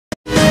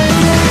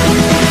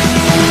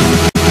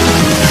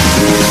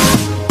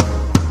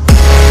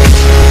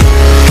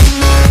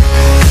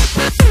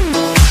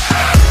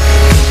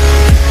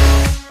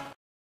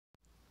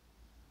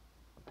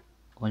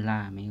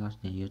Hola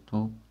amigos de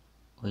YouTube,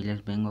 hoy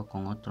les vengo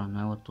con otro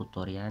nuevo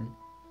tutorial.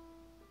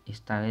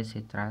 Esta vez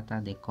se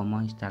trata de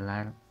cómo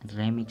instalar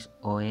Remix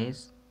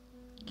OS,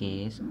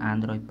 que es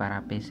Android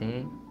para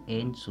PC,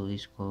 en su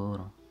disco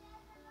duro.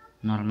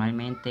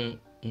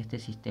 Normalmente este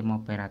sistema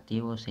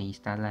operativo se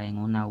instala en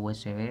una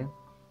USB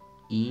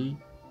y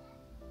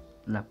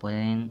la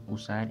pueden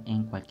usar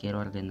en cualquier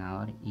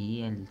ordenador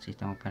y el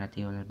sistema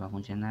operativo les va a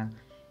funcionar.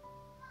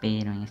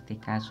 Pero en este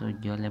caso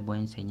yo les voy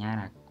a enseñar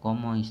a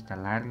cómo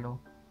instalarlo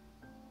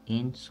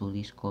en su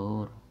disco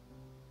duro.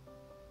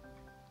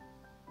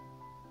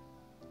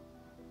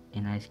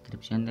 En la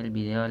descripción del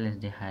video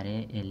les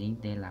dejaré el link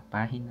de la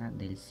página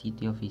del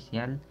sitio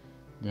oficial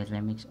de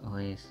Remix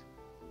OS.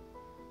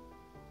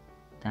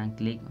 Dan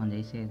clic donde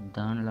dice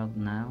Download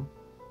Now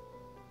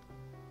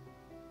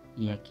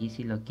y aquí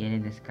si lo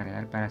quieren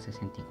descargar para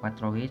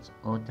 64 bits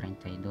o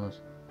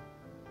 32.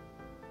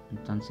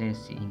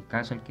 Entonces en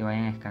caso el que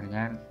vayan a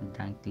descargar,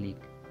 dan clic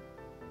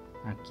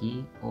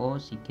aquí, o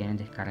si quieren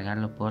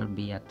descargarlo por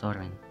vía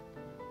torrent,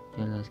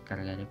 yo lo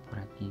descargaré por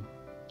aquí.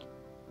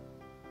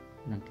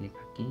 Dan clic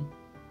aquí.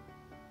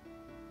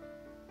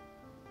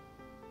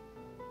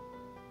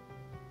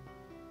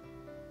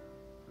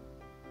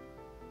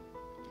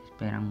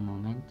 Esperan un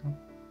momento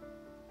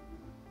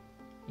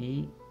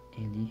y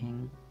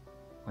eligen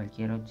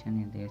cualquier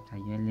opción de esta.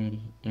 Yo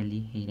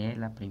elegiré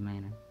la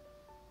primera.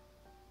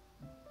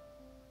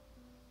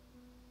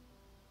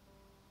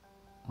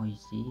 Hoy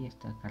sí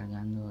está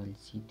cargando el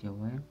sitio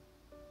web.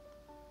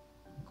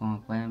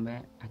 Como pueden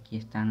ver, aquí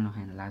están los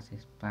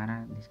enlaces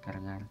para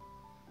descargar.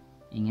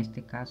 En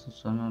este caso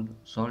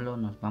solo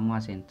nos vamos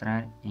a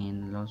centrar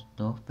en las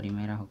dos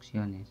primeras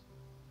opciones,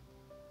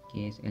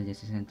 que es el de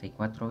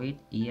 64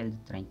 bits y el de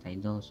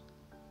 32.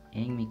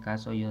 En mi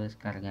caso yo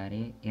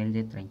descargaré el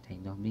de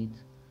 32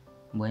 bits.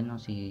 Bueno,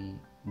 si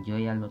yo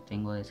ya lo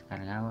tengo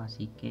descargado,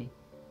 así que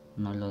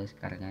no lo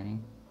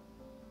descargaré.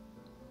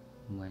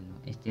 Bueno,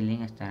 este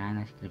link estará en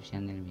la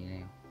descripción del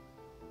video.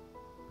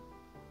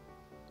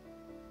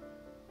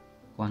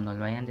 Cuando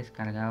lo hayan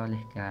descargado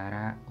les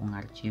quedará un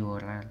archivo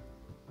RAR.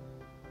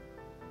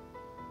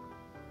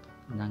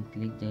 Dan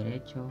clic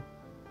derecho,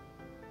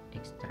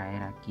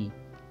 extraer aquí.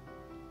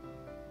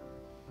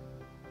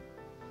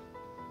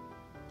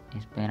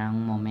 Esperan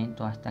un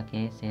momento hasta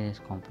que se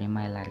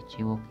descomprima el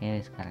archivo que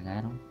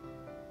descargaron.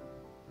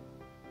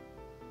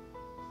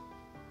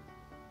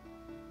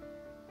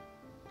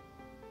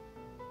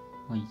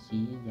 Hoy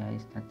sí, ya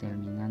está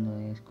terminando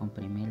de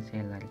descomprimirse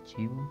el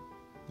archivo,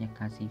 ya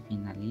casi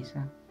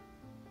finaliza.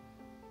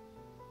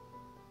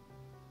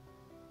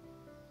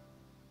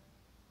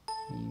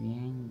 Y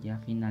bien, ya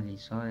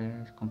finalizó de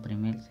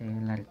descomprimirse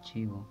el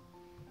archivo.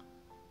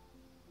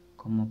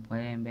 Como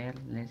pueden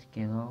ver, les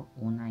quedó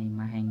una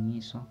imagen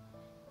ISO,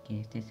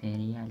 que este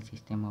sería el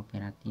sistema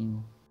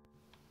operativo.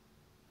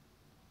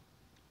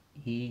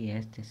 Y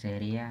este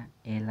sería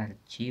el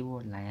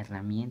archivo, la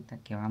herramienta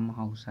que vamos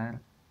a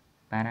usar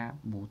para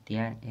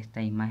bootear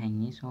esta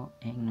imagen ISO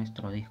en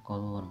nuestro disco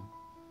duro.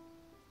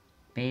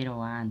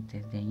 Pero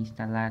antes de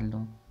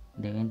instalarlo,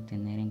 deben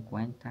tener en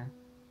cuenta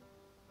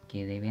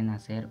que deben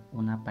hacer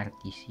una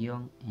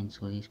partición en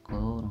su disco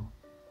duro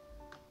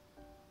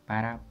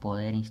para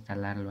poder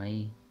instalarlo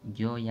ahí.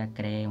 Yo ya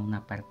creé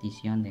una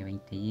partición de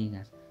 20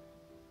 GB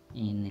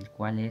en el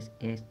cual es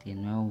este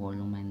nuevo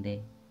volumen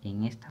D.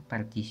 En esta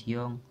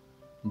partición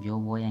yo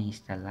voy a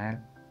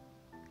instalar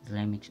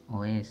Remix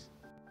OS.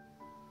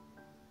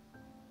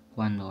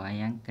 Cuando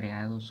hayan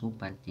creado su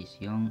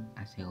partición,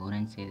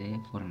 asegúrense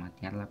de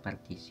formatear la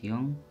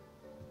partición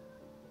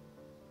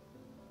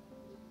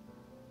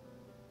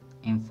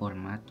en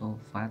formato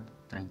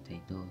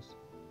FAT32.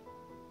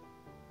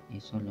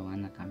 Eso lo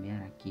van a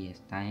cambiar. Aquí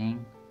está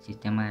en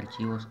sistema de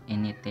archivos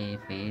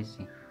NTFS.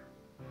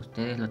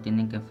 Ustedes lo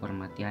tienen que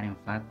formatear en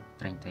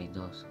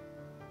FAT32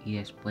 y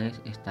después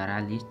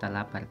estará lista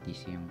la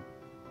partición.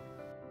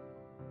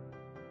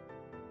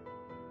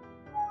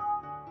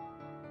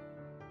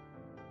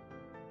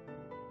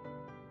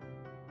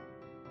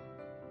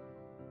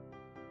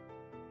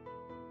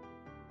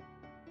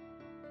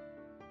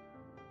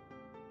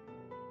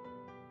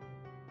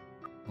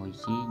 Hoy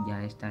sí,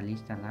 ya está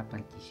lista la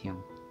partición.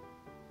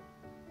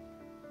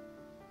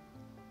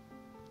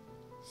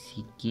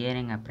 Si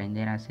quieren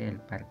aprender a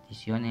hacer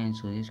particiones en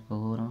su disco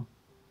duro,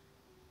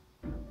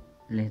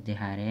 les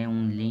dejaré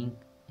un link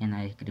en la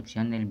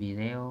descripción del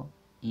video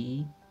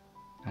y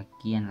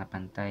aquí en la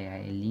pantalla.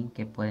 El link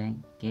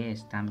que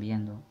están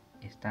viendo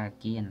está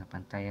aquí en la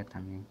pantalla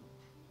también.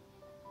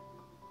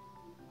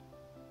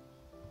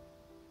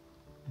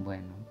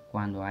 Bueno,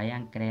 cuando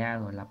hayan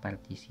creado la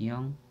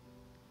partición,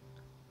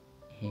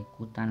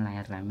 ejecutan la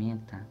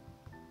herramienta.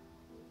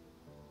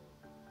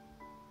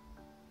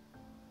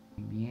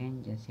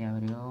 Bien, ya se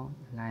abrió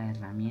la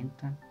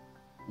herramienta.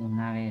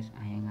 Una vez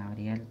hayan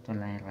abierto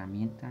la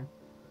herramienta,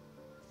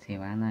 se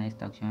van a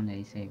esta opción que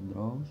dice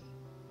Browse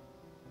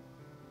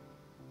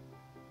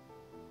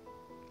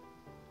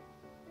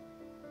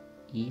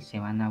y se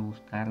van a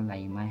buscar la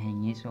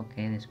imagen ISO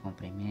que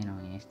descomprimieron.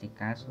 En este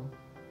caso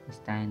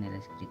está en el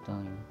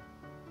escritorio.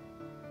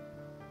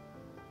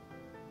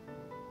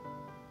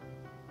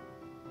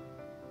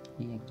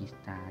 y aquí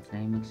está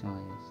Remix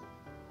OS.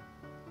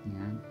 Le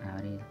dan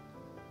abrir.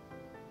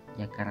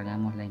 Ya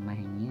cargamos la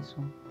imagen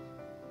ISO.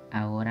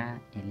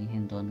 Ahora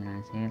eligen dónde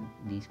hacer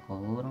disco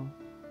duro.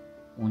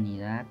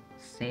 Unidad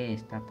C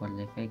está por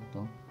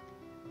defecto,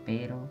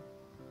 pero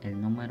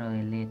el número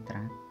de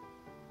letra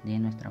de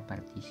nuestra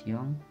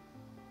partición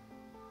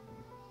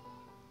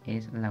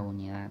es la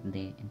unidad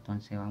D,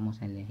 entonces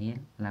vamos a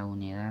elegir la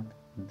unidad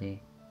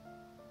D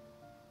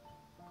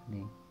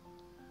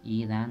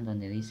y dan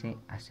donde dice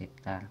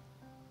aceptar.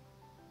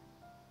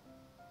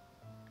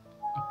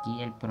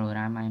 Aquí el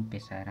programa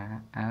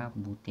empezará a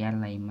bootear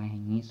la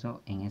imagen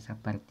ISO en esa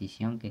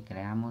partición que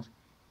creamos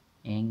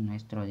en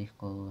nuestro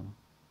disco duro.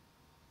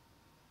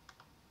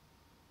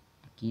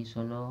 Aquí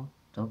solo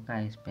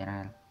toca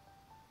esperar.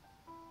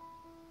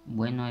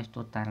 Bueno,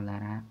 esto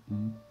tardará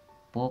un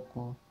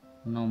poco,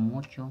 no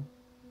mucho.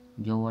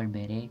 Yo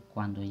volveré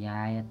cuando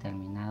ya haya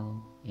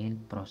terminado el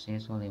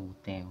proceso de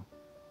booteo.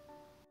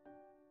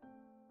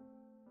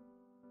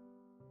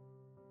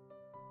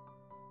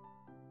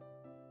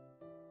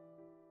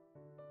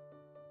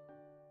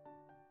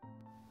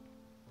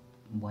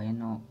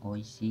 Bueno,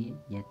 hoy sí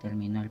ya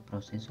terminó el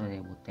proceso de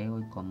booteo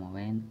y como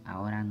ven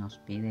ahora nos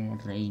pide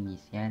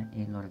reiniciar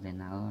el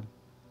ordenador.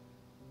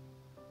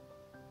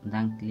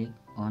 Dan clic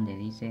donde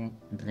dice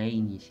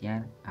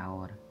reiniciar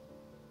ahora.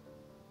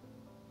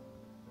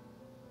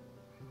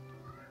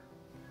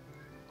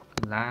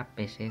 La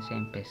PC se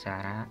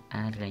empezará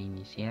a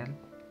reiniciar.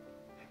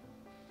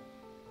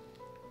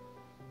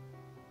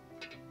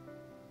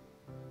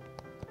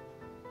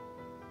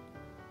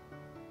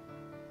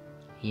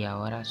 Y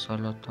ahora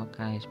solo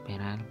toca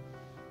esperar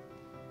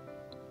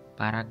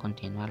para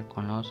continuar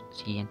con los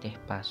siguientes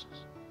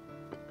pasos.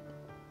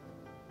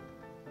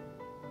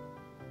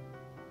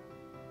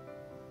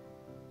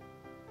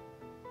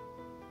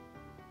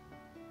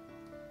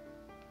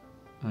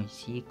 Hoy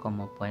sí,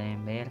 como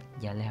pueden ver,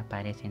 ya les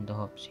aparecen dos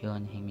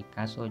opciones. En mi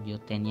caso yo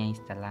tengo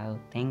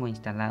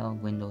instalado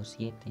Windows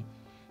 7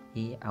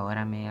 y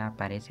ahora me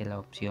aparece la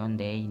opción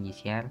de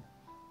iniciar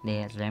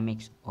de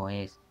Remix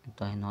OS.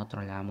 Entonces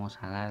nosotros le vamos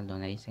a dar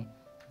donde dice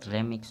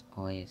Remix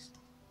OS.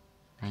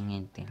 Dan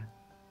Enter.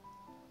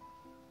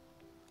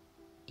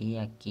 Y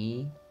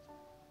aquí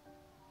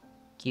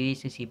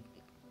dice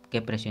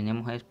que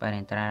presionemos es para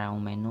entrar a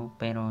un menú,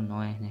 pero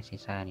no es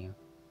necesario.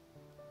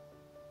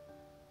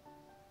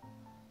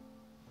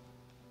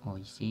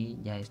 Hoy sí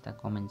ya está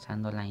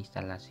comenzando la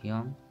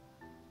instalación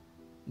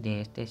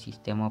de este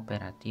sistema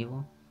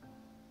operativo.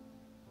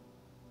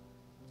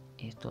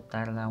 Esto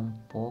tarda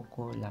un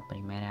poco la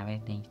primera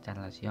vez de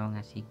instalación,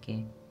 así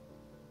que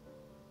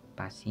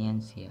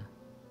paciencia.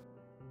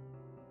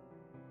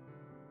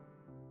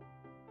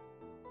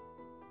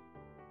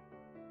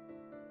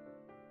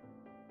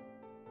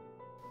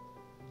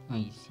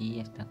 Hoy sí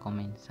está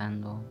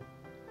comenzando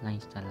la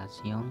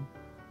instalación.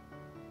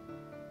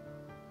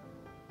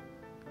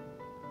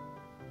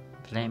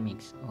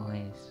 Remix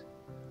OS.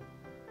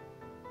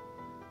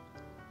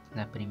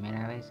 La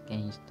primera vez que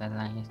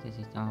instalan este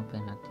sistema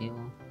operativo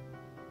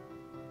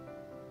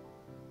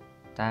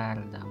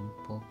tarda un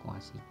poco,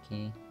 así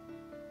que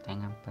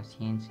tengan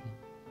paciencia.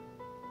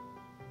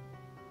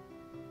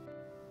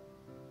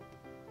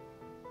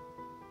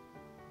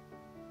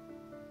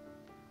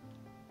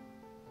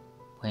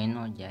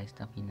 Bueno, ya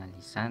está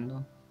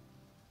finalizando.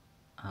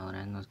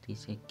 Ahora nos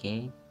dice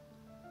que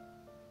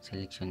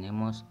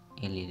seleccionemos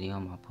el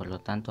idioma, por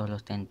lo tanto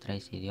los en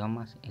 3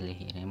 idiomas,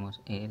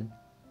 elegiremos el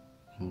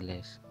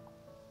inglés.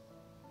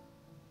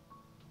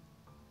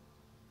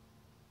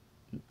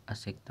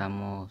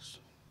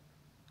 Aceptamos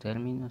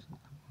términos,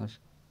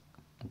 vamos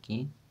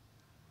aquí.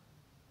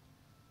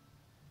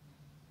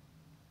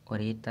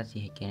 Ahorita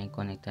si se quieren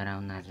conectar a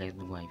una red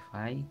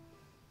Wi-Fi,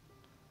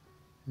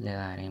 le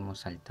daremos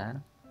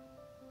saltar.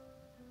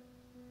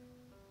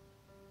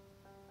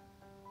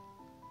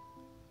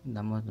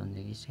 Damos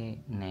donde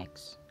dice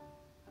Next.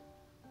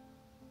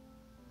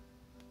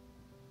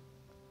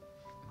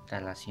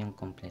 Instalación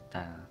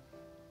completada.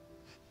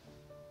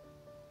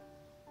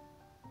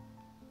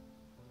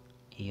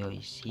 Y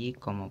hoy sí,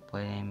 como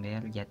pueden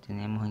ver, ya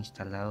tenemos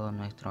instalado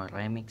nuestro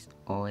Remix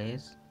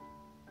OS.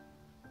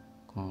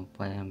 Como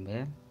pueden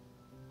ver,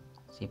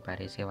 se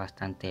parece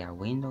bastante a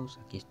Windows.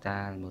 Aquí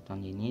está el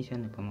botón de inicio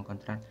donde podemos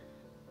encontrar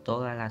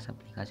todas las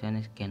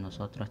aplicaciones que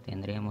nosotros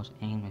tendremos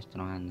en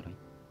nuestro Android.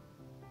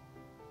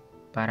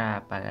 Para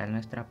apagar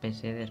nuestra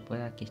PC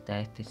después, aquí está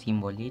este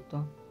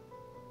simbolito.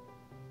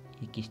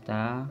 Y aquí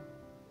está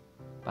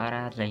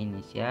para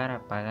reiniciar,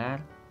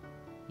 apagar,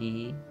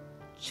 y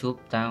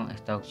shutdown.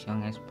 Esta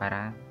opción es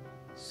para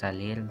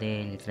salir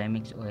del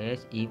Remix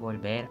OS y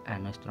volver a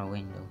nuestro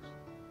Windows.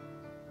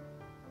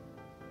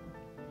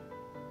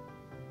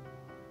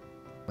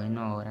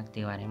 Bueno, ahora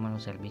activaremos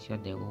los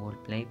servicios de Google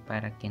Play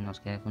para que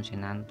nos quede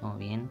funcionando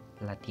bien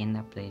la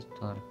tienda Play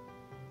Store,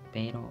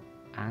 pero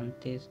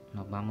antes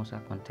nos vamos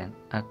a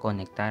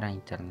conectar a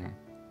internet.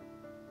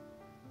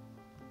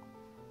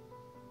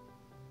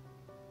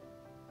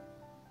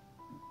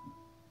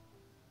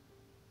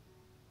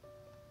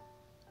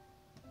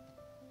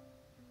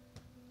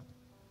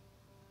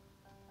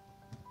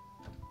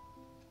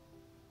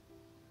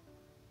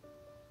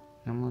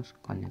 Vamos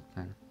a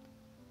conectar.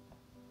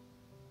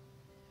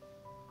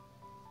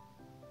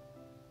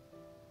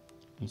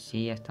 Y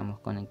sí, ya estamos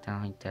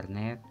conectados a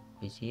internet.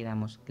 Y sí,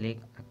 damos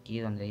clic aquí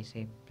donde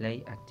dice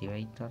Play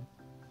Activator.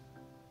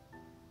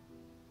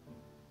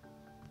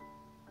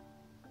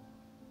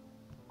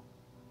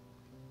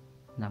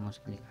 Damos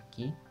clic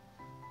aquí.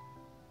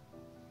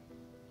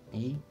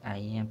 Y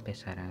ahí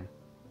empezará.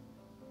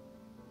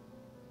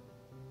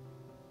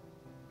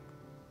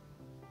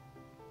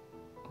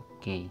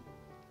 Ok.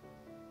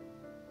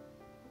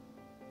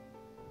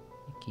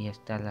 Aquí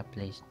está la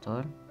Play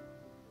Store.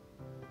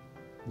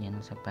 Ya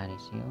nos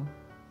apareció.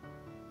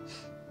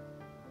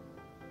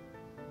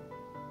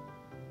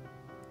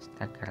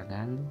 Está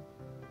cargando.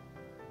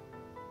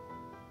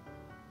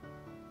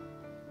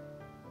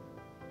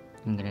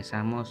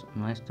 Ingresamos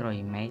nuestro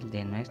email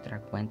de nuestra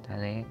cuenta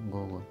de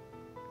Google.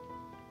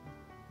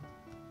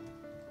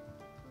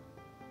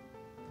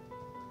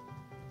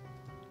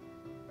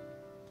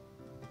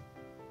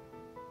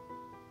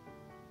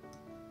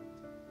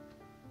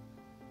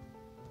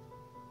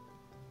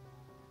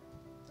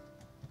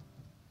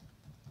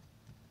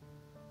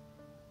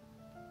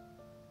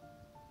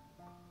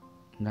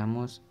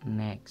 Damos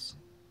Next.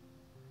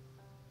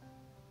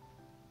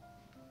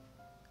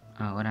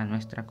 Ahora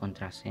nuestra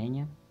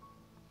contraseña.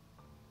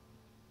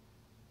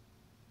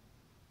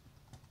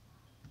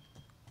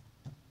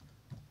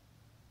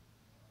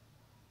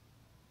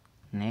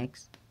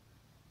 Next.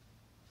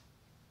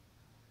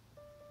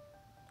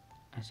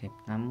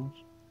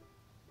 Aceptamos.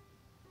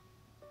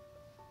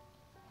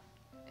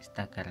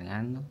 Está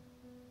cargando.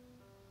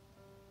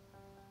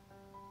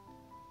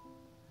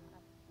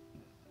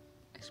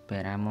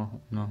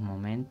 Esperamos unos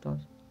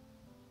momentos.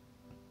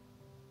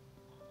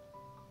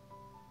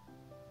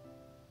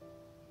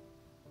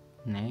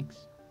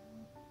 Next.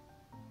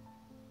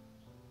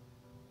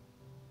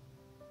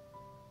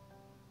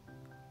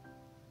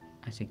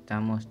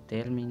 Aceptamos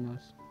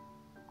términos.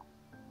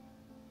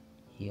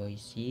 Y hoy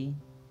sí,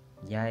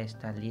 ya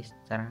está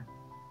lista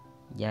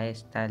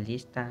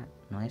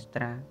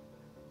nuestra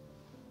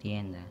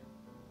tienda,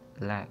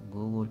 la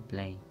Google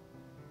Play.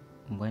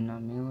 Bueno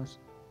amigos,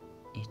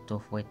 esto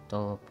fue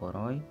todo por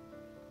hoy.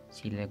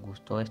 Si les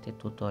gustó este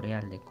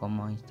tutorial de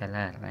cómo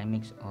instalar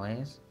Remix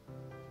OS,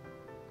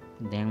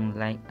 den un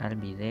like al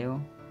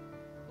video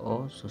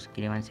o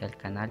suscríbanse al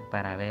canal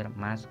para ver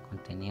más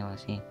contenido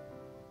así.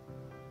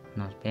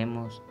 Nos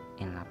vemos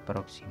en la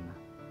próxima.